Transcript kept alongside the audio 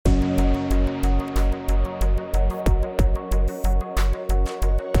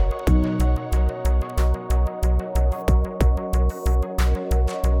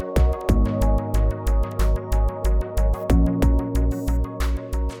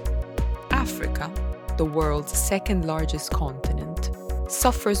Africa, the world's second largest continent,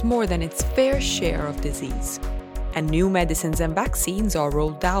 suffers more than its fair share of disease. And new medicines and vaccines are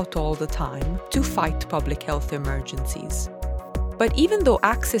rolled out all the time to fight public health emergencies. But even though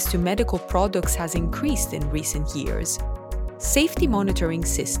access to medical products has increased in recent years, safety monitoring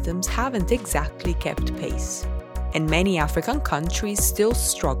systems haven't exactly kept pace, and many African countries still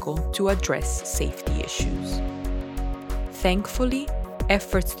struggle to address safety issues. Thankfully,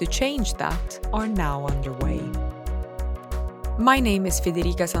 efforts to change that are now underway. My name is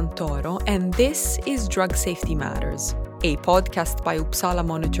Federica Santoro, and this is Drug Safety Matters, a podcast by Uppsala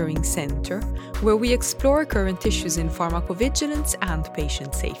Monitoring Center, where we explore current issues in pharmacovigilance and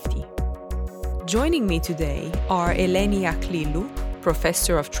patient safety. Joining me today are Eleni Aklilu,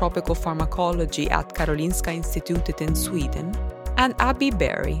 Professor of Tropical Pharmacology at Karolinska Institutet in Sweden, and Abby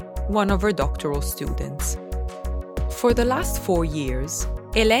Berry, one of her doctoral students. For the last 4 years,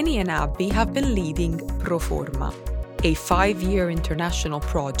 Eleni and Abby have been leading Proforma, a 5-year international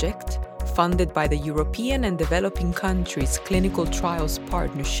project funded by the European and Developing Countries Clinical Trials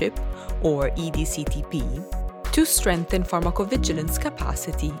Partnership, or EDCTP, to strengthen pharmacovigilance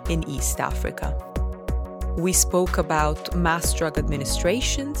capacity in East Africa. We spoke about mass drug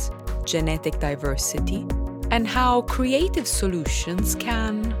administrations, genetic diversity, and how creative solutions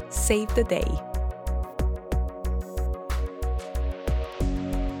can save the day.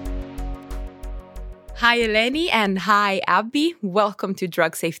 Hi, Eleni, and hi, Abby. Welcome to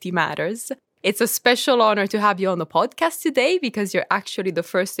Drug Safety Matters. It's a special honor to have you on the podcast today because you're actually the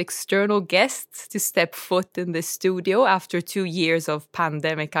first external guests to step foot in the studio after 2 years of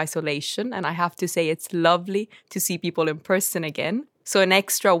pandemic isolation. And I have to say it's lovely to see people in person again. So an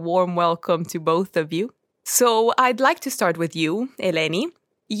extra warm welcome to both of you. So I'd like to start with you, Eleni.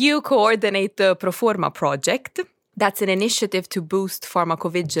 You coordinate the Proforma project. That's an initiative to boost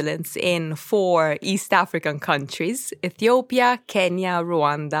pharmacovigilance in 4 East African countries: Ethiopia, Kenya,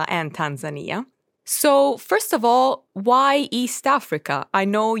 Rwanda, and Tanzania. So, first of all, why East Africa? I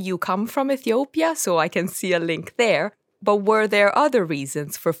know you come from Ethiopia, so I can see a link there. But were there other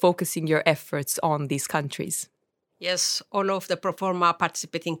reasons for focusing your efforts on these countries? Yes, all of the Proforma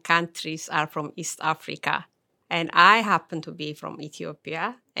participating countries are from East Africa. And I happen to be from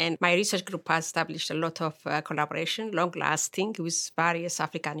Ethiopia. And my research group has established a lot of collaboration, long-lasting, with various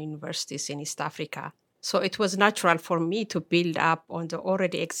African universities in East Africa. So it was natural for me to build up on the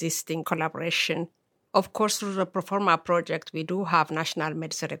already existing collaboration. Of course, through the Proforma project, we do have national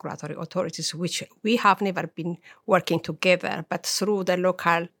medicine regulatory authorities, which we have never been working together. But through the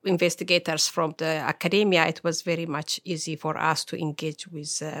local investigators from the academia, it was very much easy for us to engage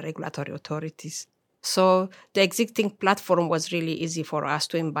with regulatory authorities. So the existing platform was really easy for us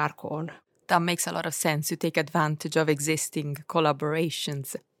to embark on. That makes a lot of sense to take advantage of existing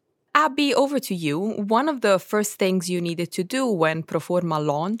collaborations. Abby, over to you. One of the first things you needed to do when Proforma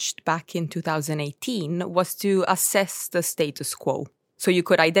launched back in 2018 was to assess the status quo, so you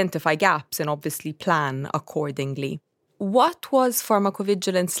could identify gaps and obviously plan accordingly. What was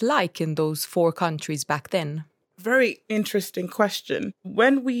pharmacovigilance like in those 4 countries back then? Very interesting question.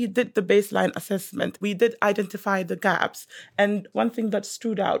 When we did the baseline assessment, we did identify the gaps. And one thing that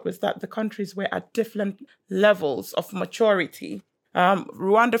stood out was that the countries were at different levels of maturity.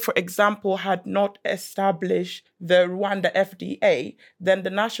 Rwanda, for example, had not established the Rwanda FDA. Then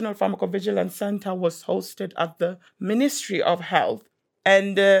the National Pharmacovigilance Center was hosted at the Ministry of Health.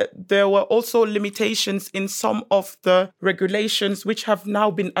 And there were also limitations in some of the regulations which have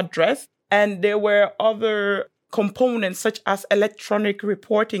now been addressed. And there were other components such as electronic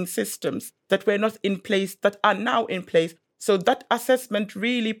reporting systems that were not in place that are now in place. So that assessment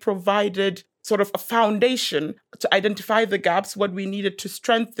really provided sort of a foundation to identify the gaps, what we needed to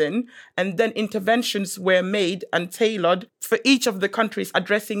strengthen, and then interventions were made and tailored for each of the countries,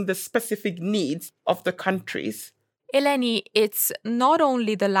 addressing the specific needs of the countries. Eleni, it's not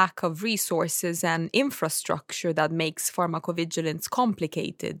only the lack of resources and infrastructure that makes pharmacovigilance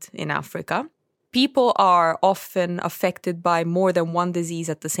complicated in Africa. People are often affected by more than one disease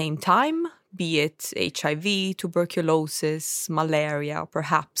at the same time, be it HIV, tuberculosis, malaria, or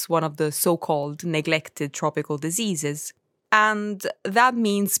perhaps one of the so-called neglected tropical diseases. And that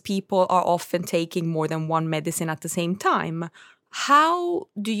means people are often taking more than one medicine at the same time. How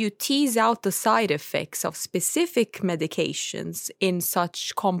do you tease out the side effects of specific medications in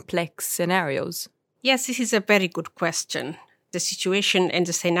such complex scenarios? Yes, this is a very good question. The situation and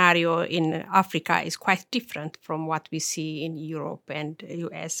the scenario in Africa is quite different from what we see in Europe and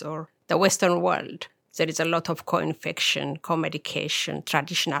US or the Western world. There is a lot of co-infection, co-medication,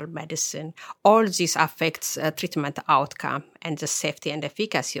 traditional medicine. All this affects treatment outcome and the safety and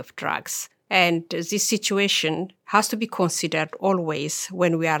efficacy of drugs. And this situation has to be considered always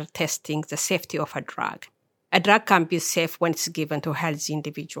when we are testing the safety of a drug. A drug can be safe when it's given to a healthy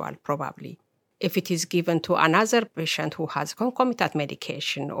individual, probably. If it is given to another patient who has concomitant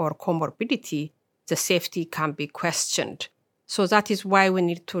medication or comorbidity, the safety can be questioned. So that is why we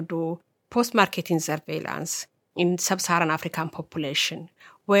need to do post-marketing surveillance in sub-Saharan African population,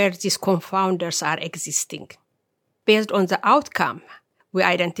 where these confounders are existing. Based on the outcome, we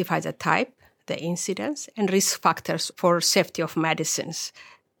identify the type, the incidence, and risk factors for safety of medicines.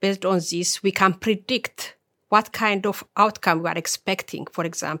 Based on this, we can predict what kind of outcome we are expecting. For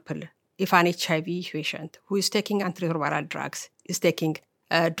example, if an HIV patient who is taking antiretroviral drugs is taking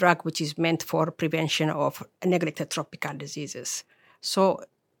a drug which is meant for prevention of neglected tropical diseases. So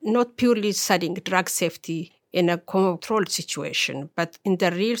not purely studying drug safety in a controlled situation, but in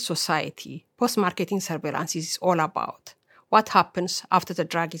the real society, post-marketing surveillance is all about what happens after the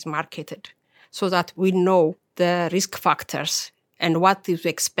drug is marketed, so that we know the risk factors and what is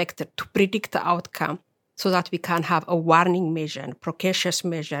expected to predict the outcome, so that we can have a warning measure, and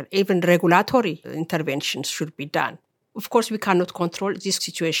precautionary measure, even regulatory interventions should be done. Of course, we cannot control this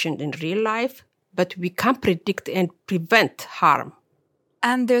situation in real life, but we can predict and prevent harm.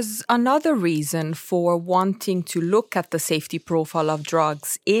 And there's another reason for wanting to look at the safety profile of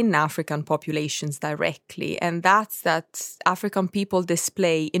drugs in African populations directly, and that's that African people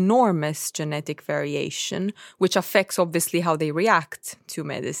display enormous genetic variation, which affects obviously how they react to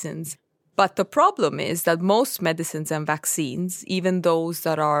medicines. But the problem is that most medicines and vaccines, even those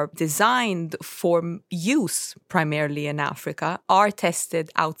that are designed for use primarily in Africa, are tested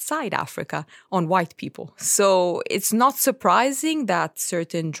outside Africa on white people. So it's not surprising that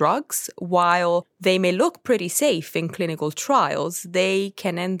certain drugs, while they may look pretty safe in clinical trials, they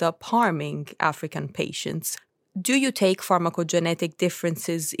can end up harming African patients. Do you take pharmacogenetic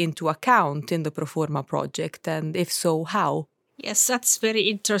differences into account in the Proforma project? And if so, how? Yes, that's very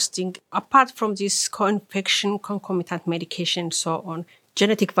interesting. Apart from this co-infection, concomitant medication, and so on,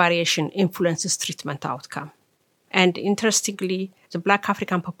 genetic variation influences treatment outcome. And interestingly, the Black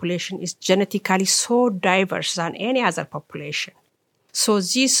African population is genetically so diverse than any other population. So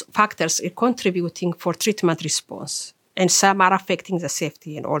these factors are contributing for treatment response, and some are affecting the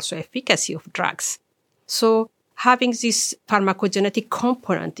safety and also efficacy of drugs. So having this pharmacogenetic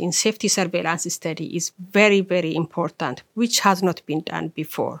component in safety surveillance study is very, very important, which has not been done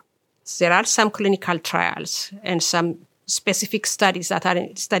before. There are some clinical trials and some specific studies that are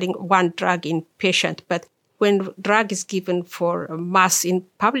studying one drug in patient, but when drug is given for mass in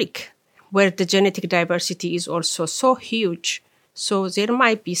public, where the genetic diversity is also so huge, so there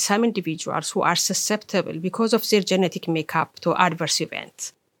might be some individuals who are susceptible because of their genetic makeup to adverse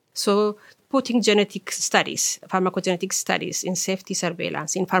events. So putting genetic studies, pharmacogenetic studies in safety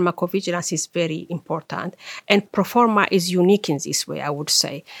surveillance, in pharmacovigilance is very important. And Proforma is unique in this way, I would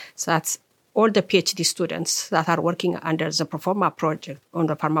say. So that's all the PhD students that are working under the Proforma project on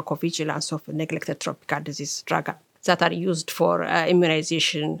the pharmacovigilance of neglected tropical disease drugs that are used for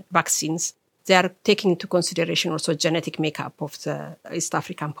immunization vaccines. They are taking into consideration also genetic makeup of the East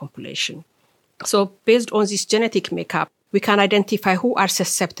African population. So based on this genetic makeup, we can identify who are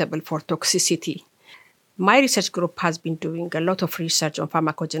susceptible for toxicity. My research group has been doing a lot of research on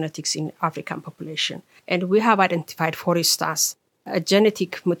pharmacogenetics in African population. And we have identified, for instance, a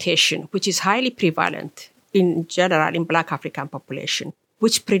genetic mutation, which is highly prevalent in general in Black African population,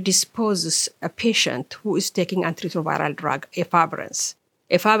 which predisposes a patient who is taking antiretroviral drug, efavirenz.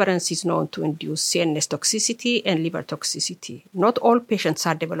 Efavirenz is known to induce CNS toxicity and liver toxicity. Not all patients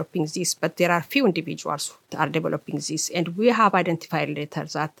are developing this, but there are few individuals who are developing this. And we have identified later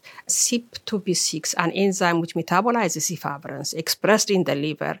that CYP2B6, an enzyme which metabolizes efavirenz, expressed in the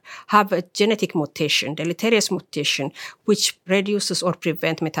liver, have a genetic mutation, deleterious mutation, which reduces or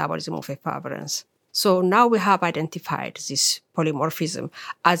prevents metabolism of efavirenz. So now we have identified this polymorphism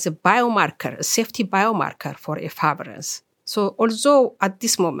as a biomarker, a safety biomarker for efavirenz. So although at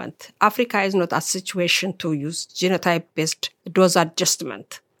this moment, Africa is not a situation to use genotype-based dose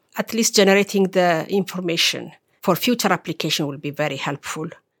adjustment, at least generating the information for future application will be very helpful.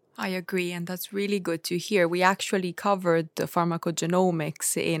 I agree, and that's really good to hear. We actually covered the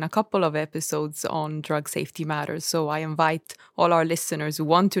pharmacogenomics in a couple of episodes on drug safety matters, so I invite all our listeners who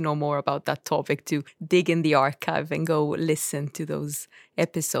want to know more about that topic to dig in the archive and go listen to those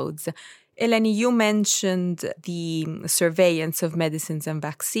episodes. Eleni, you mentioned the surveillance of medicines and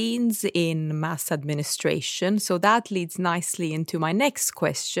vaccines in mass administration, so that leads nicely into my next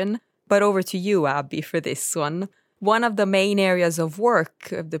question. But over to you, Abby, for this one. One of the main areas of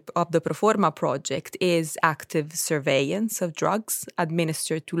work of the Proforma project is active surveillance of drugs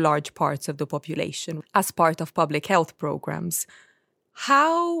administered to large parts of the population as part of public health programs.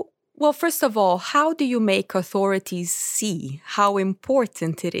 First of all, how do you make authorities see how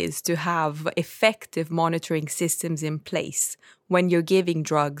important it is to have effective monitoring systems in place when you're giving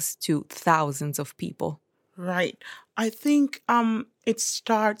drugs to thousands of people? Right. I think it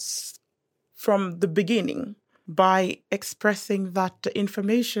starts from the beginning by expressing that the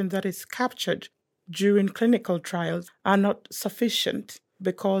information that is captured during clinical trials are not sufficient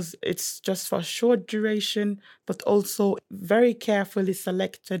because it's just for a short duration, but also very carefully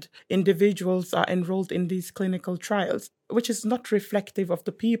selected individuals are enrolled in these clinical trials, which is not reflective of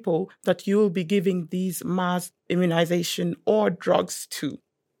the people that you will be giving these mass immunization or drugs to.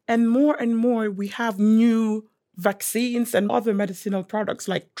 And more, we have new vaccines and other medicinal products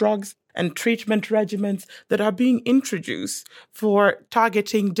like drugs and treatment regimens that are being introduced for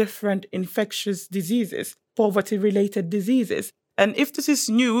targeting different infectious diseases, poverty-related diseases. And if this is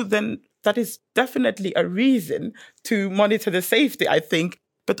new, then that is definitely a reason to monitor the safety, I think.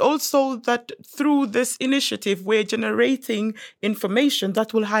 But also that through this initiative, we're generating information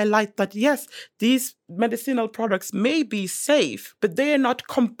that will highlight that, yes, these medicinal products may be safe, but they are not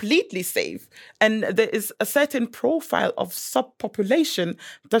completely safe. And there is a certain profile of subpopulation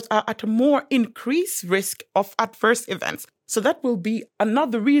that are at a more increased risk of adverse events. So that will be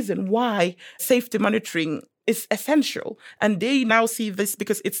another reason why safety monitoring is essential. And they now see this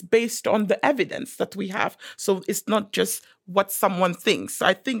because it's based on the evidence that we have. So it's not just what someone thinks. So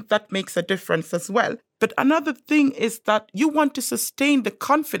I think that makes a difference as well. But another thing is that you want to sustain the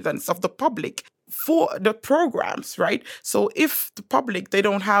confidence of the public for the programs, right? So if the public, they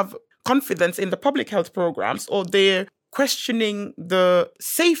don't have confidence in the public health programs or they're questioning the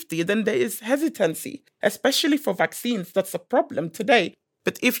safety, then there is hesitancy, especially for vaccines. That's a problem today.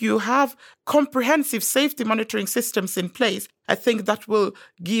 But if you have comprehensive safety monitoring systems in place, I think that will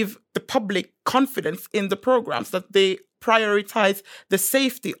give the public confidence in the programs, that they prioritize the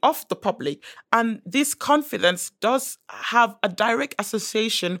safety of the public. And this confidence does have a direct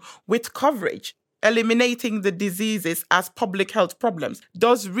association with coverage. Eliminating the diseases as public health problems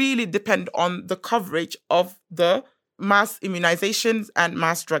does really depend on the coverage of the mass immunizations and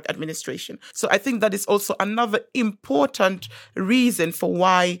mass drug administration. So I think that is also another important reason for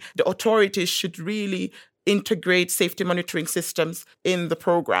why the authorities should really integrate safety monitoring systems in the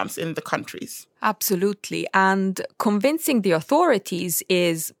programs in the countries. Absolutely. And convincing the authorities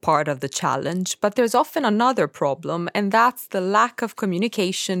is part of the challenge, but there's often another problem, and that's the lack of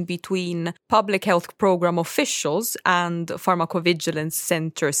communication between public health program officials and pharmacovigilance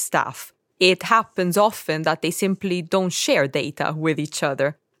center staff. It happens often that they simply don't share data with each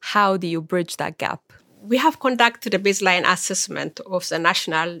other. How do you bridge that gap? We have conducted a baseline assessment of the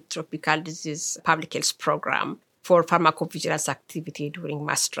National Tropical Disease Public Health Program for pharmacovigilance activity during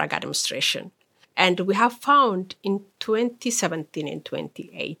mass drug administration. And we have found in 2017 and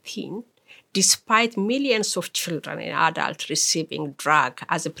 2018, despite millions of children and adults receiving drug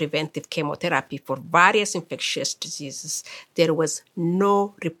as a preventive chemotherapy for various infectious diseases, there was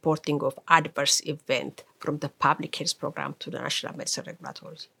no reporting of adverse event from the public health program to the National Medicine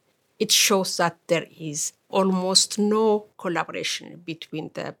Regulatory. It shows that there is almost no collaboration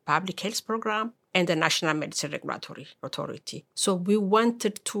between the public health program and the National Medicine Regulatory Authority. So we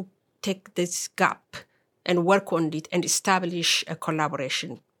wanted to take this gap and work on it and establish a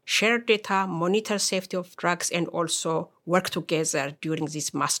collaboration. Share data, monitor safety of drugs, and also work together during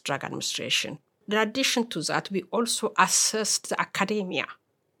this mass drug administration. In addition to that, we also assessed the academia.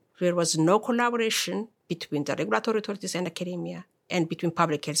 There was no collaboration between the regulatory authorities and academia, and between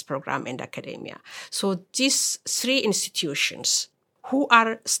public health program and academia. So these three institutions, who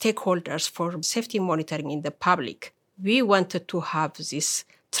are stakeholders for safety monitoring in the public, we wanted to have this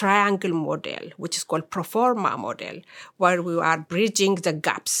triangle model, which is called Proforma model, where we are bridging the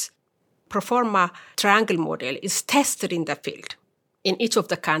gaps. Proforma triangle model is tested in the field. In each of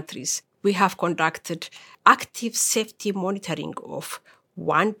the countries, we have conducted active safety monitoring of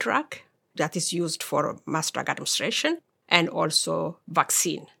one drug that is used for mass drug administration and also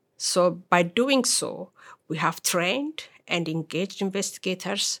vaccine. So by doing so, we have trained and engaged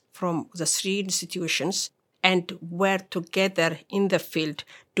investigators from the three institutions and were together in the field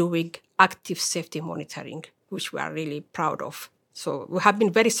doing active safety monitoring, which we are really proud of. So we have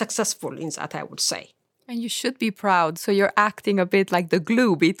been very successful in that, I would say. And you should be proud. So you're acting a bit like the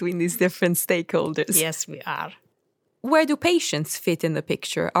glue between these different stakeholders. Yes, we are. Where do patients fit in the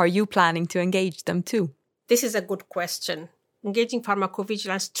picture? Are you planning to engage them too? This is a good question. Engaging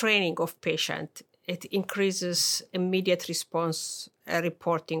pharmacovigilance training of patients it increases immediate response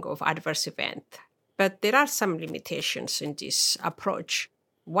reporting of adverse event. But there are some limitations in this approach.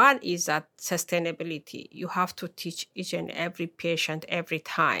 One is that sustainability. You have to teach each and every patient every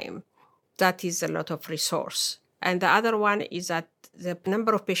time. That is a lot of resource. And the other one is that the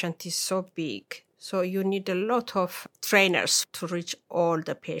number of patients is so big. So you need a lot of trainers to reach all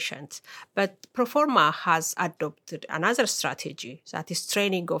the patients. But Proforma has adopted another strategy, that is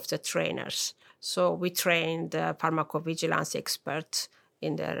training of the trainers. So we train the pharmacovigilance experts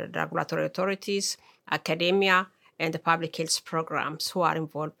in the regulatory authorities, academia, and the public health programs who are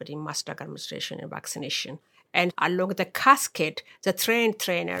involved in mass drug administration and vaccination. And along the cascade, the trained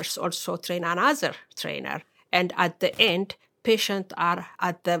trainers also train another trainer. And at the end, patients are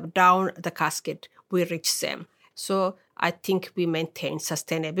down the cascade. We reach them. So I think we maintain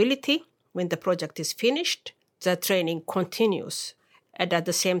sustainability. When the project is finished, the training continues. And at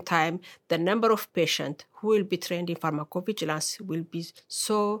the same time, the number of patients who will be trained in pharmacovigilance will be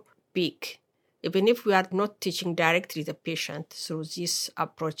so big. Even if we are not teaching directly the patient, through this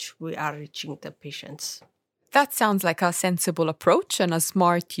approach, we are reaching the patients. That sounds like a sensible approach and a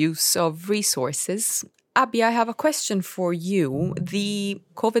smart use of resources. Abby, I have a question for you. The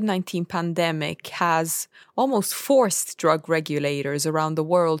COVID-19 pandemic has almost forced drug regulators around the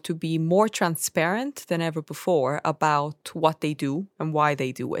world to be more transparent than ever before about what they do and why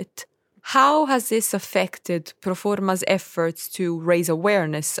they do it. How has this affected Proforma's efforts to raise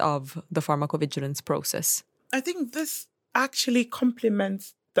awareness of the pharmacovigilance process? I think this actually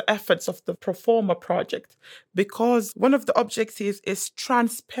complements the efforts of the Proforma project, because one of the objectives is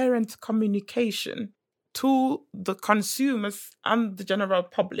transparent communication to the consumers and the general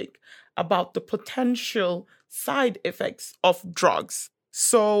public about the potential side effects of drugs.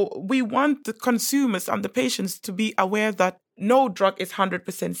 So we want the consumers and the patients to be aware that no drug is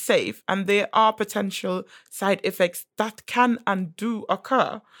 100% safe and there are potential side effects that can and do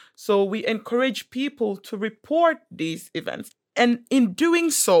occur. So we encourage people to report these events. And in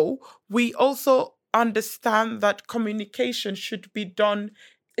doing so, we also understand that communication should be done.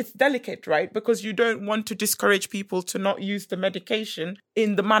 It's delicate, right? Because you don't want to discourage people to not use the medication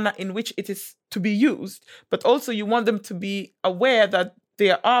in the manner in which it is to be used. But also you want them to be aware that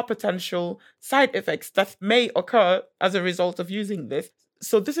there are potential side effects that may occur as a result of using this.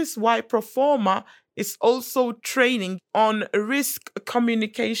 So this is why Proforma is also training on risk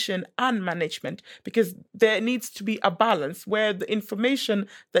communication and management, because there needs to be a balance where the information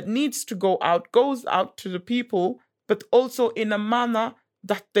that needs to go out goes out to the people, but also in a manner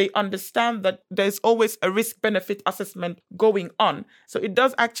that they understand that there's always a risk-benefit assessment going on. So it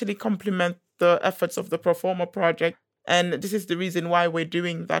does actually complement the efforts of the Proforma project. And this is the reason why we're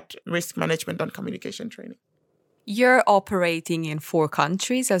doing that risk management and communication training. You're operating in 4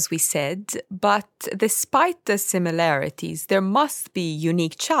 countries, as we said, but despite the similarities, there must be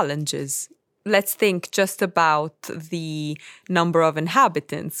unique challenges. Let's think just about the number of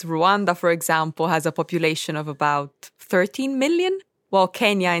inhabitants. Rwanda, for example, has a population of about 13 million, while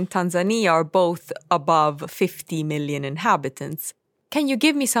Kenya and Tanzania are both above 50 million inhabitants. Can you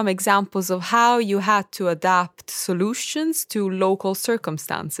give me some examples of how you had to adapt solutions to local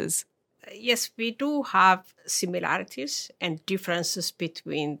circumstances? Yes, we do have similarities and differences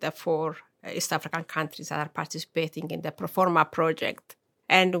between the 4 East African countries that are participating in the Proforma project.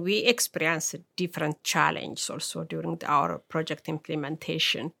 And we experienced different challenges also during our project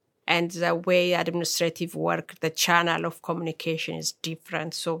implementation. And the way administrative work, the channel of communication is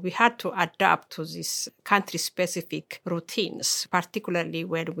different. So we had to adapt to these country-specific routines, particularly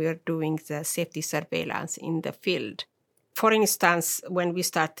when we are doing the safety surveillance in the field. For instance, when we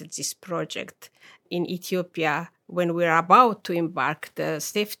started this project in Ethiopia, when we were about to embark the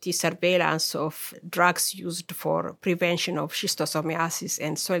safety surveillance of drugs used for prevention of schistosomiasis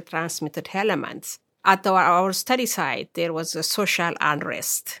and soil-transmitted elements, at our study site, there was a social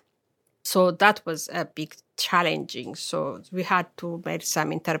unrest. So that was a big challenging. So we had to make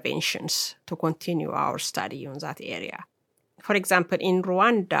some interventions to continue our study on that area. For example, in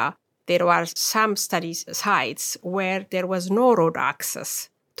Rwanda, there were some study sites where there was no road access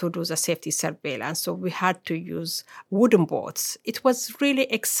to do the safety surveillance. So we had to use wooden boats. It was really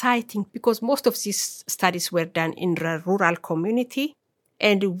exciting because most of these studies were done in the rural community.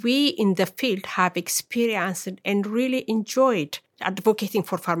 And we in the field have experienced and really enjoyed advocating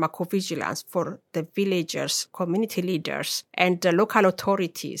for pharmacovigilance for the villagers, community leaders, and the local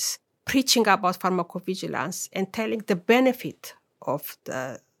authorities, preaching about pharmacovigilance and telling the benefit of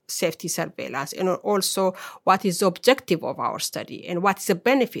the safety surveillance and also what is the objective of our study and what is the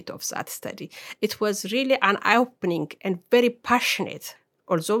benefit of that study. It was really an eye-opening and very passionate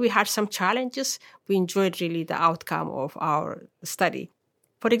although we had some challenges, we enjoyed really the outcome of our study.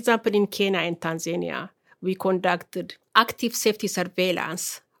 For example, in Kenya and Tanzania, we conducted active safety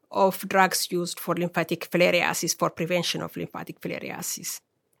surveillance of drugs used for lymphatic filariasis, for prevention of lymphatic filariasis.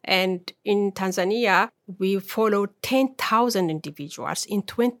 And in Tanzania, we followed 10,000 individuals in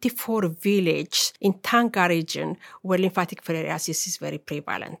 24 villages in Tanga region where lymphatic filariasis is very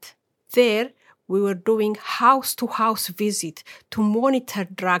prevalent. There, we were doing house-to-house visit to monitor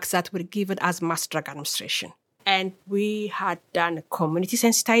drugs that were given as mass drug administration. And we had done community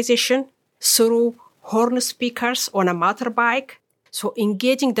sensitization through horn speakers on a motorbike. So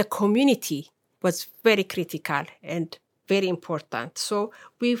engaging the community was very critical and very important. So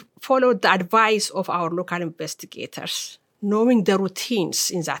we followed the advice of our local investigators, knowing the routines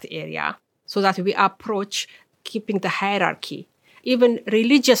in that area so that we approach keeping the hierarchy. Even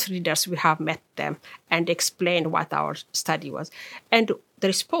religious leaders, we have met them and explained what our study was. And the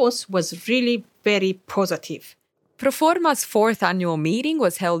response was really very positive. Proforma's 4th annual meeting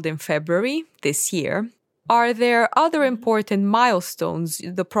was held in February this year. Are there other important milestones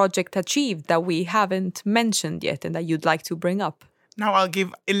the project achieved that we haven't mentioned yet and that you'd like to bring up? Now I'll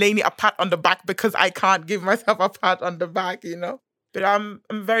give Eleni a pat on the back because I can't give myself a pat on the back, But I'm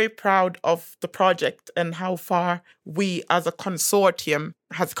very proud of the project and how far we as a consortium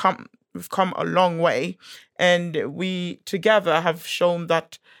has come. We've come a long way. And we together have shown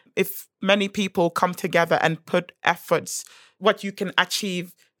that if many people come together and put efforts, what you can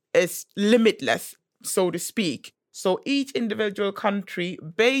achieve is limitless, so to speak. So each individual country,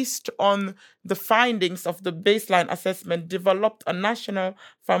 based on the findings of the baseline assessment, developed a national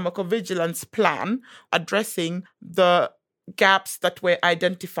pharmacovigilance plan addressing the gaps that were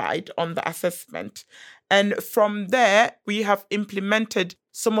identified on the assessment. And from there, we have implemented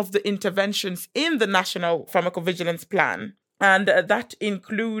some of the interventions in the national pharmacovigilance plan. And that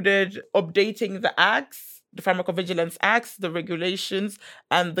included updating the acts, the pharmacovigilance acts, the regulations,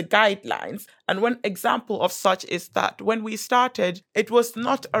 and the guidelines. And one example of such is that when we started, it was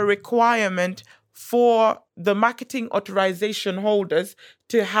not a requirement for the marketing authorization holders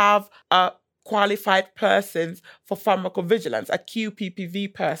to have a qualified persons for pharmacovigilance, a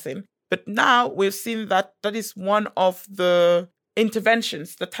QPPV person. But now we've seen that that is one of the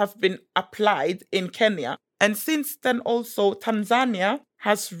interventions that have been applied in Kenya. And since then also, Tanzania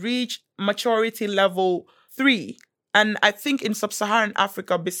has reached maturity level 3. And I think in sub-Saharan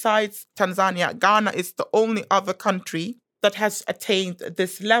Africa, besides Tanzania, Ghana is the only other country that has attained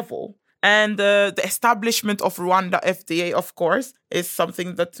this level. And the establishment of Rwanda FDA, of course, is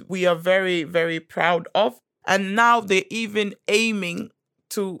something that we are very, very proud of. And now they're even aiming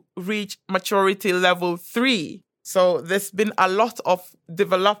to reach maturity level 3. So there's been a lot of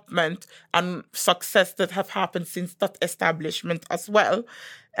development and success that have happened since that establishment as well.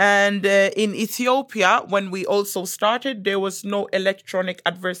 And in Ethiopia, when we also started, there was no electronic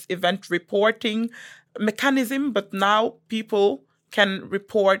adverse event reporting mechanism, but now people can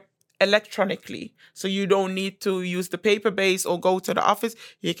report electronically. So you don't need to use the paper base or go to the office.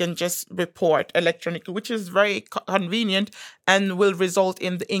 You can just report electronically, which is very convenient and will result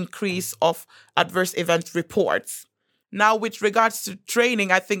in the increase of adverse event reports. Now, with regards to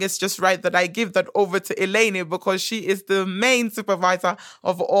training, I think it's just right that I give that over to Eleni because she is the main supervisor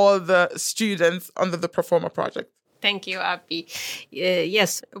of all the students under the Proforma project. Thank you, Abby.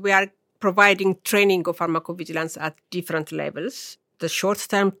 Yes, we are providing training of pharmacovigilance at different levels. The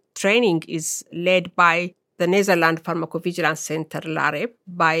short-term training is led by the Netherlands Pharmacovigilance Center, LAREP,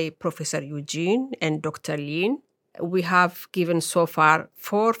 by Professor Eugene and Dr. Lin. We have given so far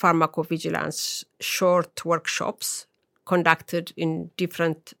 4 pharmacovigilance short workshops conducted in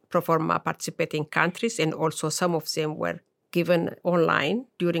different Proforma participating countries, and also some of them were given online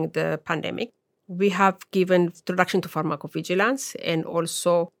during the pandemic. We have given introduction to pharmacovigilance and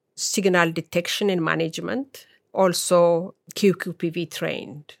also signal detection and management, also QPPV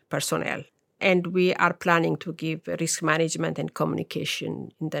trained personnel. And we are planning to give risk management and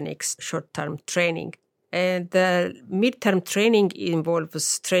communication in the next short-term training. And the midterm training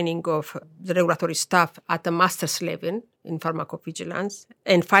involves training of the regulatory staff at the master's level in pharmacovigilance.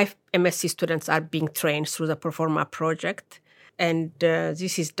 And 5 MSc students are being trained through the Proforma project. And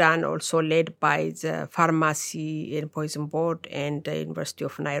this is done also led by the Pharmacy and Poison Board and the University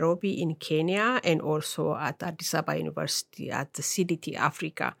of Nairobi in Kenya, and also at Addis Ababa University at the CDT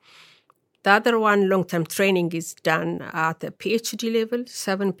Africa. The other one, long-term training, is done at the PhD level.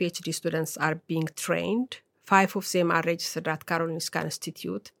 7 PhD students are being trained. 5 of them are registered at Karolinska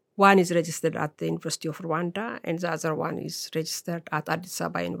Institute. 1 is registered at the University of Rwanda, and the other one is registered at Addis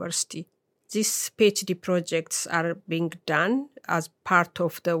Ababa University. These PhD projects are being done as part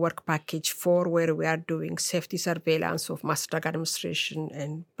of the work package 4, where we are doing safety surveillance of mass drug administration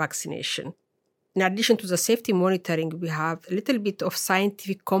and vaccination. In addition to the safety monitoring, we have a little bit of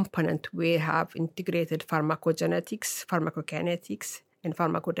scientific component. We have integrated pharmacogenetics, pharmacokinetics, and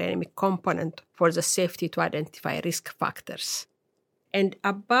pharmacodynamic component for the safety to identify risk factors. And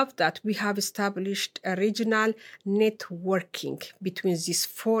above that, we have established a regional networking between these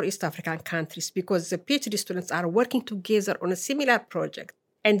 4 East African countries, because the PhD students are working together on a similar project.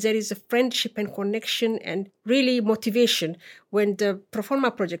 And there is a friendship and connection and really motivation. When the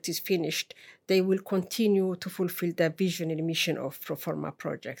Proforma project is finished, they will continue to fulfill the vision and mission of Proforma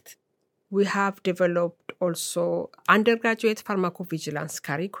project. We have developed also undergraduate pharmacovigilance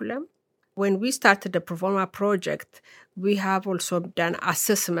curriculum. When we started the Proforma project, we have also done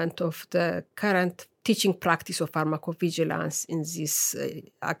assessment of the current teaching practice of pharmacovigilance in these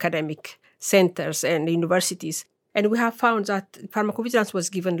academic centers and universities. And we have found that pharmacovigilance was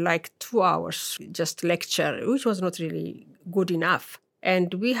given like 2 hours, just lecture, which was not really good enough.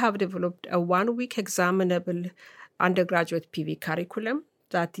 And we have developed a 1-week examinable undergraduate PV curriculum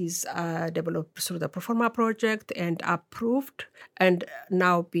that is developed through the Proforma project and approved and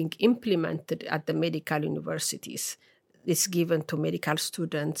now being implemented at the medical universities. It's given to medical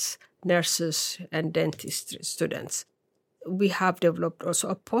students, nurses, and dentist students. We have developed also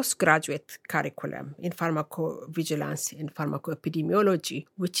a postgraduate curriculum in pharmacovigilance and pharmacoepidemiology,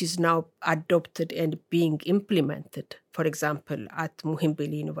 which is now adopted and being implemented, for example, at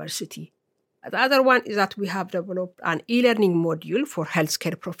Muhimbili University. The other one is that we have developed an e-learning module for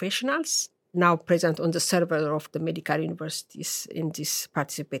healthcare professionals, now present on the server of the medical universities in these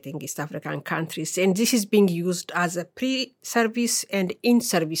participating East African countries. And this is being used as a pre-service and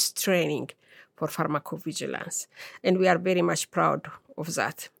in-service training for pharmacovigilance. And we are very much proud of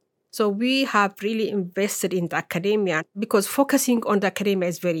that. So we have really invested in the academia, because focusing on the academia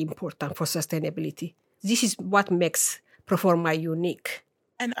is very important for sustainability. This is what makes Proforma unique.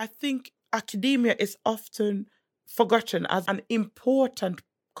 And I think academia is often forgotten as an important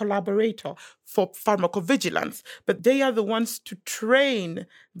collaborator for pharmacovigilance, but they are the ones to train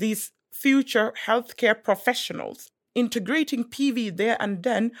these future healthcare professionals. Integrating PV there and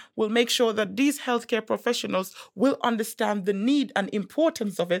then will make sure that these healthcare professionals will understand the need and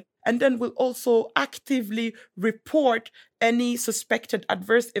importance of it, and then will also actively report any suspected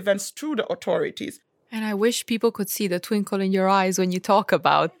adverse events to the authorities. And I wish people could see the twinkle in your eyes when you talk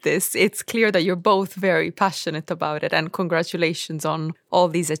about this. It's clear that you're both very passionate about it, and congratulations on all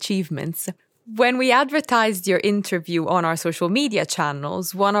these achievements. When we advertised your interview on our social media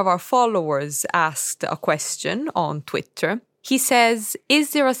channels, one of our followers asked a question on Twitter. He says,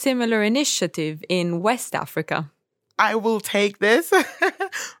 is there a similar initiative in West Africa? I will take this.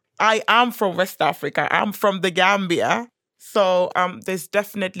 I am from West Africa. I'm from the Gambia. So there's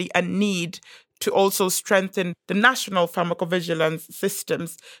definitely a need to also strengthen the national pharmacovigilance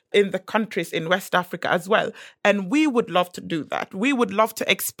systems in the countries in West Africa as well. And we would love to do that. We would love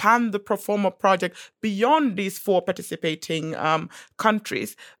to expand the Proforma project beyond these 4 participating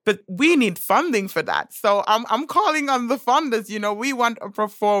countries. But we need funding for that. So I'm calling on the funders. We want a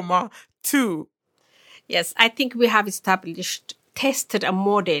Proforma too. Yes, I think we have tested a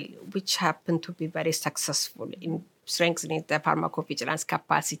model which happened to be very successful in strengthening the pharmacovigilance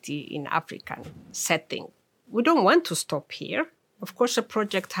capacity in African setting. We don't want to stop here. Of course, the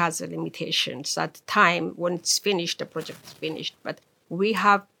project has limitations. At the time when it's finished, the project is finished. But we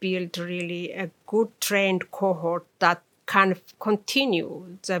have built really a good trained cohort that can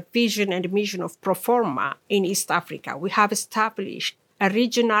continue the vision and mission of Proforma in East Africa. We have established a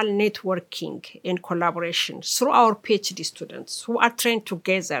regional networking and collaboration through our PhD students who are trained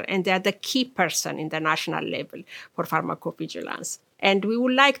together, and they are the key person in the national level for pharmacovigilance. And we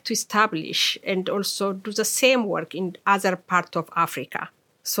would like to establish and also do the same work in other parts of Africa.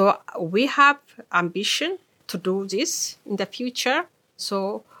 So we have ambition to do this in the future.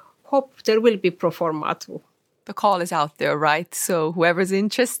 So hope there will be Proforma too. The call is out there, right? So whoever's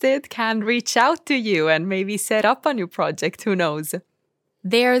interested can reach out to you and maybe set up a new project. Who knows?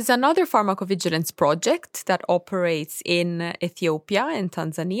 There's another pharmacovigilance project that operates in Ethiopia and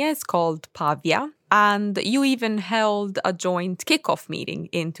Tanzania. It's called PAVIA. And you even held a joint kickoff meeting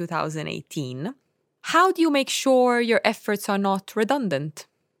in 2018. How do you make sure your efforts are not redundant?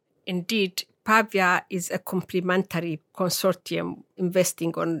 Indeed, PAVIA is a complementary consortium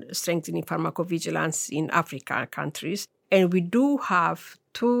investing on strengthening pharmacovigilance in African countries. And we do have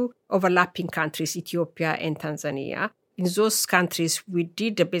 2 overlapping countries, Ethiopia and Tanzania. In those countries, we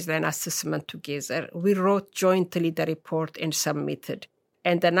did the baseline assessment together. We wrote jointly the report and submitted.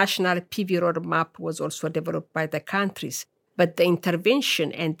 And the national PV roadmap was also developed by the countries. But the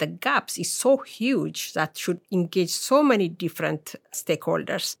intervention and the gaps is so huge that should engage so many different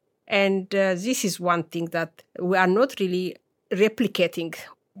stakeholders. And this is one thing that we are not really replicating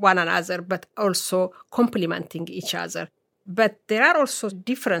one another, but also complementing each other. But there are also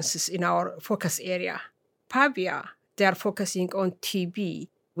differences in our focus area. Pavia, they are focusing on TB,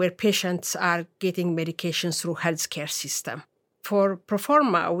 where patients are getting medications through healthcare system. For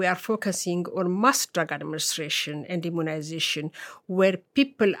Proforma, we are focusing on mass drug administration and immunization, where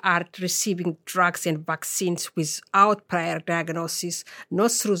people are receiving drugs and vaccines without prior diagnosis,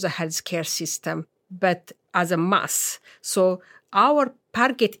 not through the healthcare system, but as a mass. So our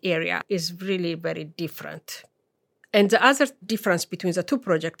target area is really very different. And the other difference between the two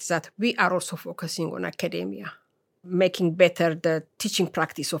projects is that we are also focusing on academia, making better the teaching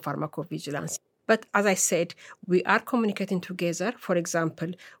practice of pharmacovigilance. But as I said, we are communicating together. For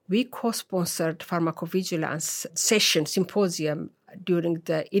example, we co-sponsored pharmacovigilance symposium during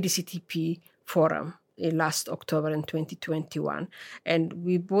the EDCTP forum in last October in 2021. And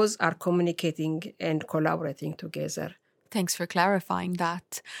we both are communicating and collaborating together. Thanks for clarifying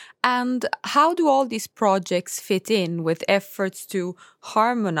that. And how do all these projects fit in with efforts to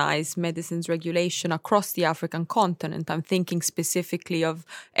harmonize medicines regulation across the African continent? I'm thinking specifically of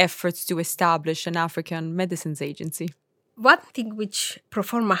efforts to establish an African Medicines Agency. One thing which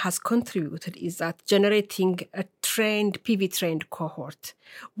Proforma has contributed is that generating a PV-trained cohort,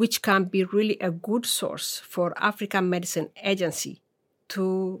 which can be really a good source for African Medicine Agency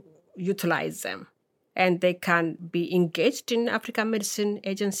to utilize them. And they can be engaged in African Medicine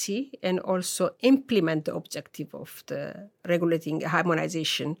Agency and also implement the objective of the regulating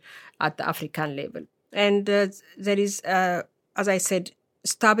harmonization at the African level. And there is, as I said,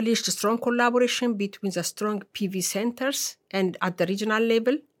 established a strong collaboration between the strong PV centers and at the regional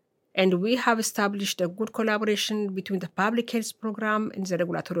level. And we have established a good collaboration between the public health program and the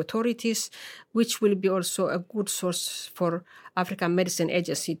regulatory authorities, which will be also a good source for African Medicine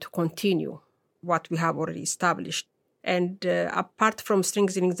Agency to continue what we have already established. And apart from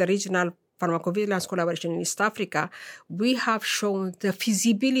strengthening the regional pharmacovigilance collaboration in East Africa, we have shown the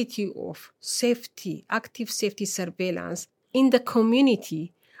feasibility of active safety surveillance in the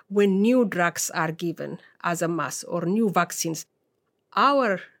community when new drugs are given as a mass or new vaccines.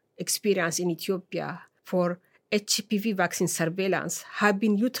 Our experience in Ethiopia for HPV vaccine surveillance have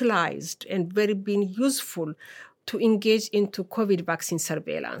been utilized and been useful to engage into COVID vaccine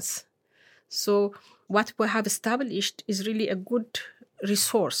surveillance. So what we have established is really a good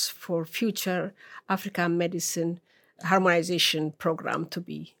resource for future African medicine harmonization program to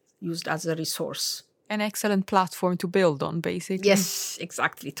be used as a resource. An excellent platform to build on, basically. Yes,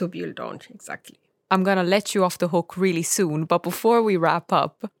 exactly, to build on, exactly. I'm going to let you off the hook really soon, but before we wrap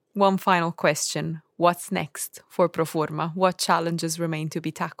up, one final question. What's next for Proforma? What challenges remain to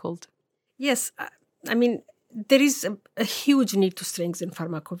be tackled? Yes, there is a huge need to strengthen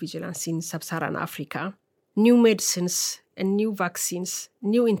pharmacovigilance in sub-Saharan Africa. New medicines and new vaccines,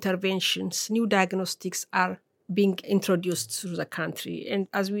 new interventions, new diagnostics are being introduced through the country. And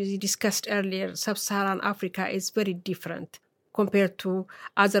as we discussed earlier, sub-Saharan Africa is very different compared to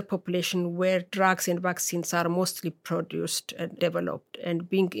other populations where drugs and vaccines are mostly produced and developed and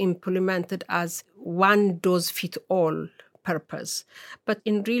being implemented as one-dose-fit-all purpose. But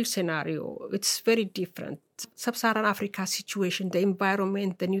in real scenario, it's very different. Sub-Saharan Africa situation, the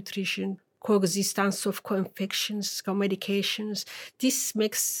environment, the nutrition, coexistence of co-infections, co-medications, this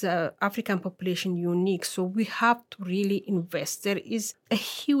makes African population unique. So we have to really invest. There is a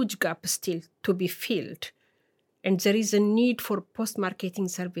huge gap still to be filled. And there is a need for post-marketing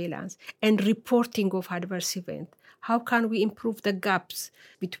surveillance and reporting of adverse events. How can we improve the gaps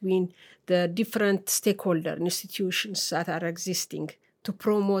between the different stakeholder institutions that are existing to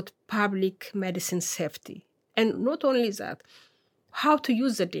promote public medicine safety? And not only that, how to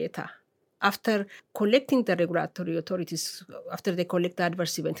use the data after collecting the regulatory authorities, after they collect the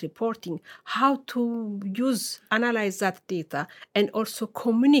adverse event reporting, how to analyze that data and also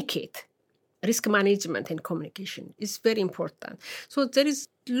communicate. Risk management and communication is very important. So there is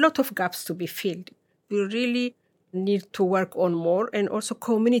a lot of gaps to be filled. We really need to work on more, and also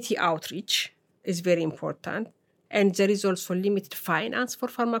community outreach is very important. And there is also limited finance for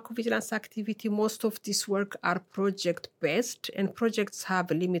pharmacovigilance activity. Most of this work are project-based, and projects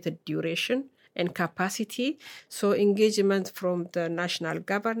have a limited duration and capacity. So engagement from the national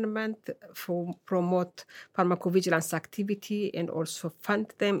government for promote pharmacovigilance activity and also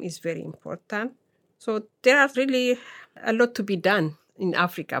fund them is very important. So there are really a lot to be done in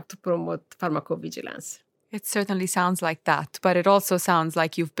Africa to promote pharmacovigilance. It certainly sounds like that, but it also sounds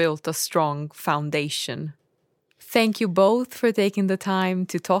like you've built a strong foundation. Thank you both for taking the time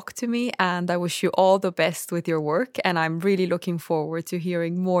to talk to me, and I wish you all the best with your work, and I'm really looking forward to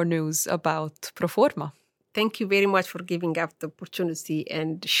hearing more news about Proforma. Thank you very much for giving us the opportunity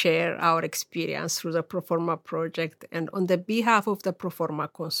and share our experience through the Proforma project and on the behalf of the Proforma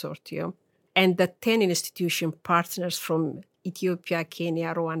Consortium and the 10 institution partners from Ethiopia,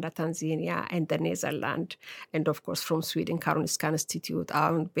 Kenya, Rwanda, Tanzania, and the Netherlands, and of course from Sweden, Karolinska Institute.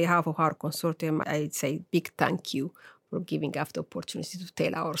 On behalf of our consortium, I'd say big thank you for giving us the opportunity to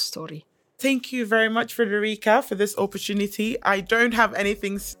tell our story. Thank you very much, Federica, for this opportunity. I don't have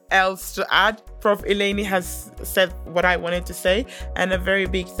anything else to add. Prof. Eleni has said what I wanted to say, and a very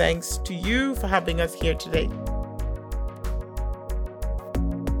big thanks to you for having us here today.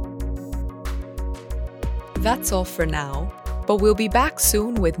 That's all for now, but we'll be back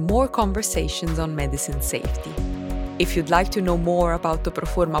soon with more conversations on medicine safety. If you'd like to know more about the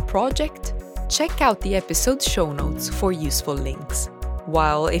Proforma project, check out the episode's show notes for useful links.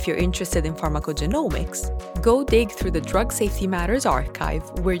 While if you're interested in pharmacogenomics, go dig through the Drug Safety Matters archive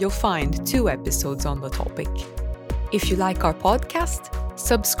where you'll find 2 episodes on the topic. If you like our podcast,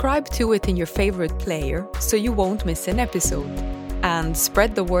 subscribe to it in your favorite player so you won't miss an episode. And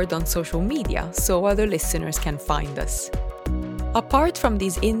spread the word on social media so other listeners can find us. Apart from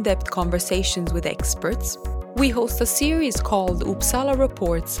these in-depth conversations with experts, we host a series called Uppsala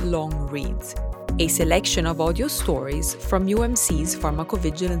Reports Long Reads, a selection of audio stories from UMC's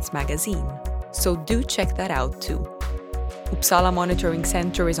Pharmacovigilance magazine. So do check that out too. Uppsala Monitoring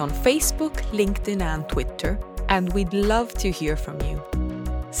Center is on Facebook, LinkedIn, and Twitter, and we'd love to hear from you.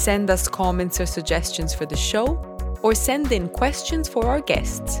 Send us comments or suggestions for the show, or send in questions for our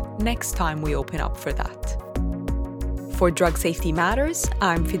guests next time we open up for that. For Drug Safety Matters,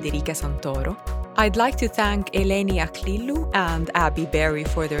 I'm Federica Santoro. I'd like to thank Eleni Aklilu and Abby Berry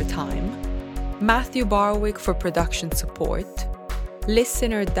for their time, Matthew Barwick for production support,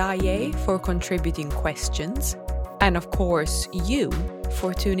 listener Daye for contributing questions, and of course you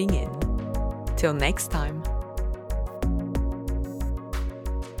for tuning in. Till next time.